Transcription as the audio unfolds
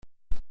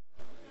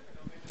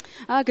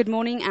Good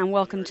morning and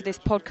welcome to this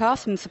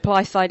podcast from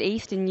Supply Side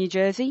East in New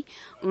Jersey.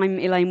 I'm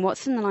Elaine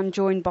Watson and I'm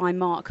joined by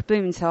Mark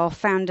Blumenthal,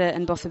 founder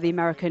and boss of the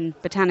American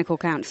Botanical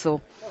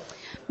Council.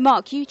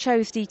 Mark, you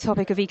chose the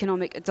topic of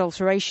economic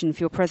adulteration for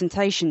your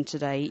presentation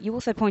today. You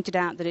also pointed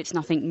out that it's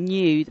nothing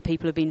new, that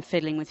people have been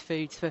fiddling with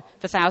foods for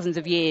thousands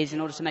of years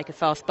in order to make a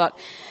fast buck.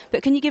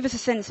 But can you give us a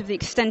sense of the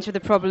extent of the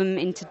problem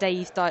in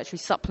today's dietary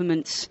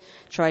supplements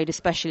trade,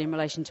 especially in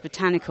relation to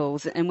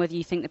botanicals, and whether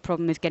you think the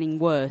problem is getting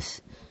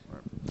worse?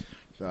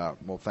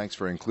 Well, thanks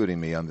for including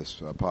me on this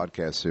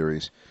podcast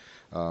series.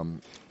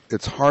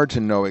 It's hard to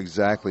know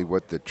exactly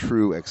what the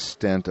true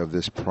extent of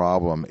this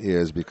problem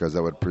is, because I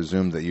would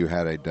presume that you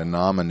had a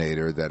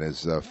denominator that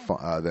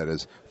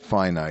is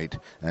finite,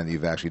 and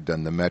you've actually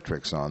done the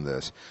metrics on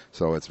this.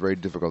 So it's very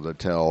difficult to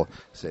tell,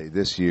 say,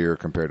 this year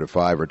compared to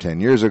 5 or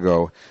 10 years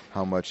ago,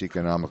 how much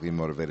economically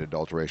motivated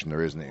adulteration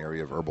there is in the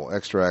area of herbal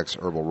extracts,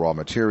 herbal raw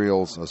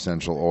materials,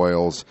 essential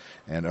oils,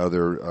 and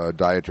other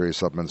dietary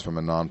supplements from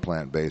a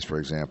non-plant base, for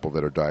example,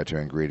 that are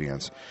dietary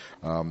ingredients.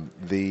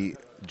 The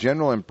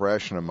general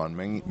impression among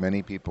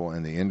many people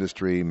in the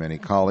industry, many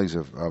colleagues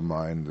of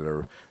mine that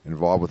are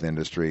involved with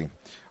industry,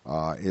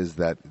 is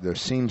that there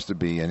seems to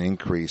be an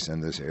increase in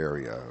this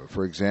area.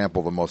 For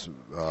example, the most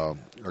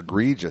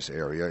egregious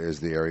area is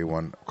the area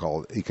one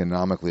called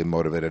economically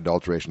motivated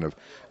adulteration of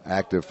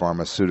active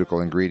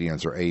pharmaceutical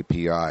ingredients, or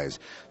APIs.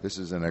 This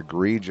is an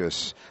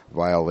egregious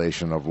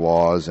violation of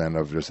laws and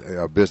of just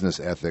business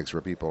ethics,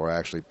 where people are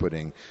actually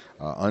putting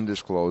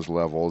undisclosed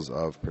levels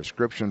of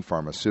prescription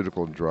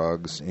pharmaceutical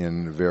drugs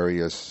in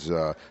various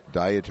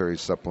dietary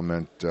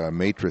supplement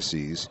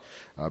matrices,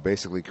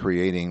 basically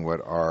creating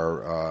what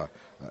are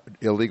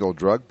illegal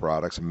drug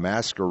products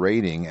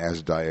masquerading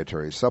as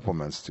dietary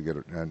supplements to get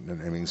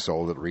and being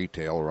sold at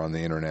retail or on the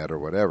internet or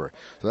whatever.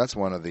 So that's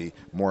one of the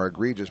more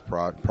egregious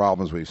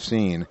problems we've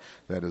seen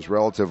that is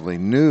relatively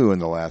new in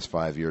the last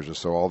 5 years or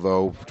so,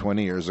 although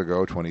 20 years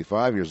ago,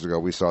 25 years ago,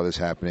 we saw this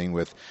happening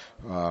with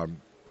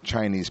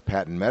Chinese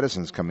patent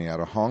medicines coming out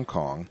of Hong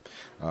Kong,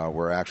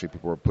 where actually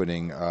people were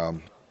putting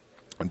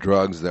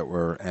drugs that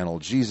were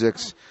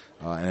analgesics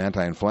and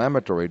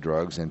anti-inflammatory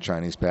drugs in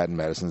Chinese patent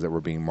medicines that were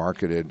being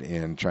marketed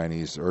in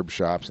Chinese herb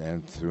shops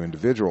and through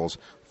individuals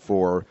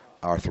for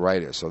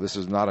arthritis. So this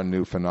is not a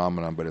new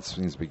phenomenon, but it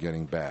seems to be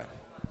getting bad.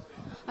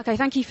 Okay,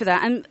 thank you for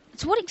that. And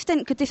to what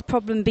extent could this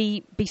problem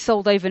be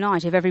solved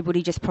overnight if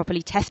everybody just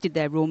properly tested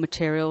their raw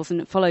materials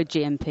and followed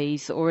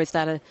GMPs, or is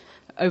that a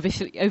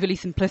overly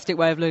simplistic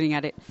way of looking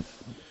at it?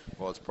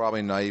 Well, it's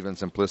probably naive and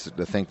simplistic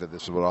to think that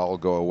this would all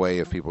go away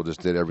if people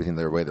just did everything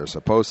the way they're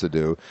supposed to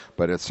do,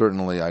 but it's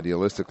certainly,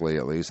 idealistically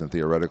at least, and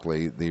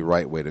theoretically, the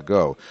right way to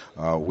go.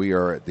 We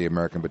are at the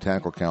American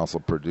Botanical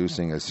Council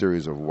producing a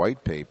series of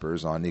white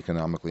papers on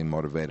economically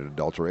motivated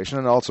adulteration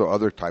and also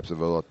other types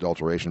of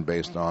adulteration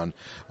based on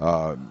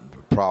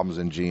problems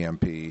in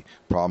GMP,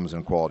 problems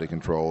in quality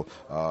control,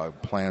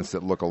 plants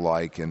that look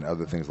alike, and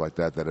other things like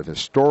that that have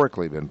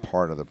historically been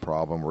part of the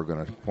problem. We're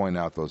going to point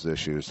out those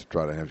issues to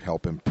try to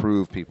help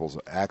improve people's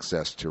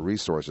access to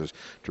resources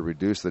to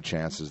reduce the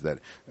chances that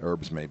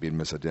herbs may be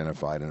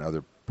misidentified and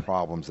other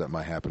problems that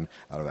might happen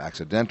out of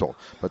accidental.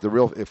 But the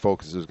real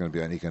focus is going to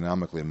be on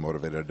economically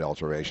motivated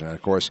adulteration. And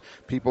of course,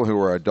 people who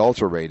are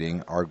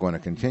adulterating are going to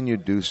continue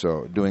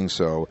doing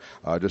so,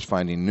 just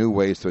finding new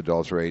ways to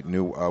adulterate,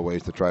 new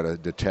ways to try to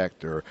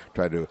detect or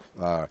try to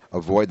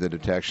avoid the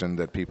detection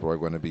that people are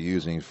going to be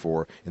using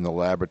in the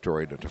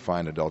laboratory to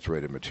find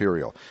adulterated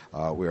material.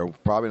 We are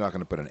probably not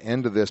going to put an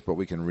end to this, but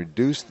we can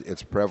reduce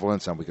its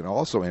prevalence, and we can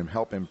also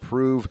help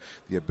improve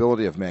the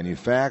ability of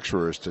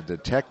manufacturers to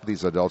detect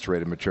these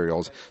adulterated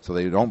materials so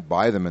they don't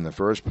buy them in the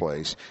first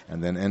place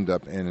and then end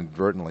up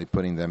inadvertently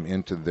putting them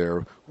into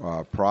their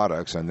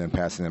products and then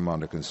passing them on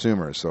to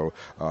consumers. So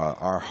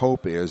our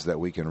hope is that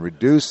we can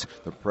reduce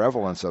the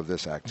prevalence of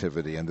this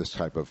activity and this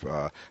type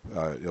of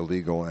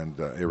illegal and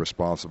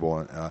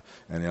irresponsible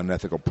and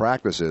unethical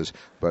practices,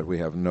 but we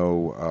have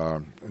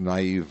no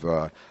naive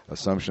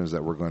assumptions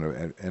that we're going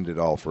to end it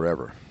all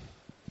forever.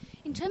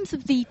 In terms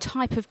of the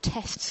type of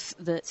tests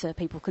that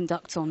people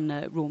conduct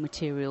on raw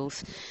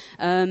materials,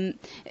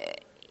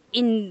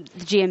 in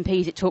the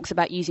GMPs, it talks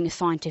about using a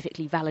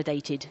scientifically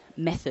validated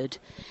method.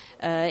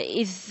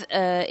 Is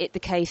it the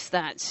case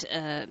that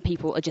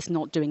people are just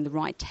not doing the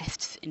right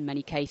tests in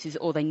many cases,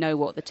 or they know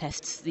what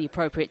the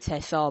appropriate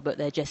tests are, but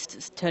they're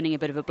just turning a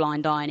bit of a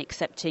blind eye and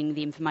accepting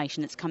the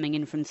information that's coming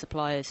in from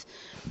suppliers?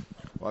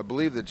 Well, I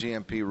believe the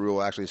GMP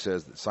rule actually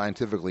says that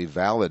scientifically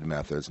valid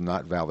methods,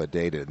 not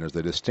validated, and there's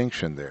a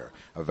distinction there.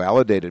 A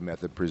validated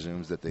method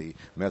presumes that the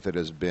method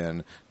has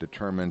been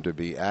determined to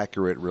be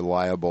accurate,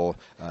 reliable,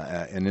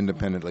 and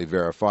independently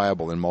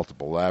verifiable in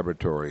multiple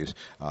laboratories.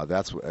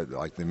 That's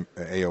like the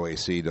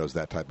AOAC does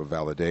that type of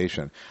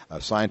validation.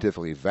 A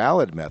scientifically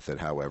valid method,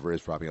 however,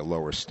 is probably a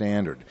lower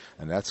standard,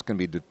 and that's going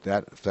to be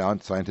that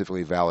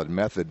scientifically valid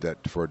method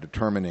that for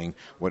determining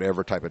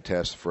whatever type of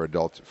test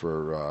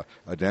for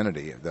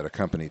identity that a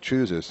company company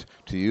chooses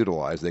to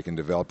utilize. They can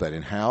develop that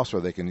in-house, or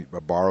they can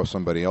borrow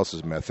somebody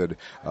else's method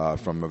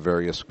from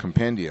various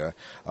compendia.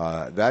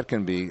 That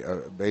can be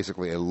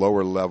basically a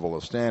lower level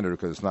of standard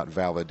because it's not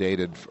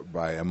validated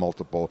by a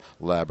multiple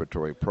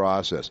laboratory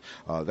process.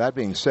 That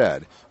being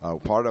said,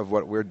 part of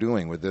what we're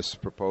doing with this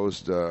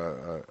proposed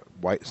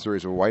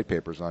series of white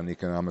papers on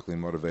economically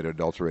motivated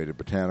adulterated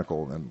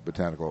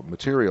botanical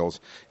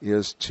materials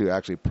is to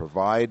actually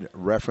provide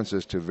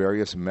references to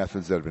various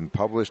methods that have been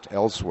published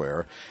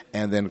elsewhere,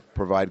 and then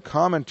provide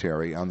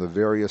commentary on the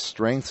various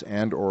strengths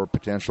and or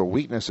potential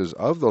weaknesses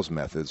of those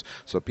methods,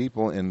 so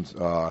people in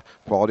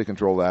quality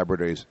control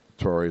laboratories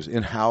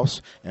in-house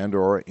and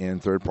or in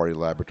third-party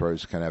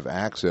laboratories can have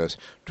access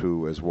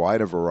to as wide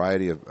a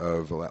variety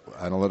of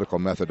analytical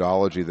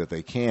methodology that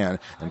they can,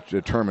 and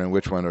determine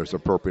which one is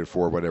appropriate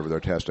for whatever they're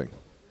testing.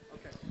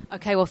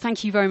 Okay, well,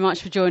 thank you very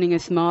much for joining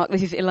us, Mark.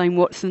 This is Elaine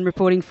Watson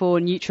reporting for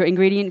Nutra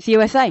Ingredients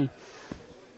USA.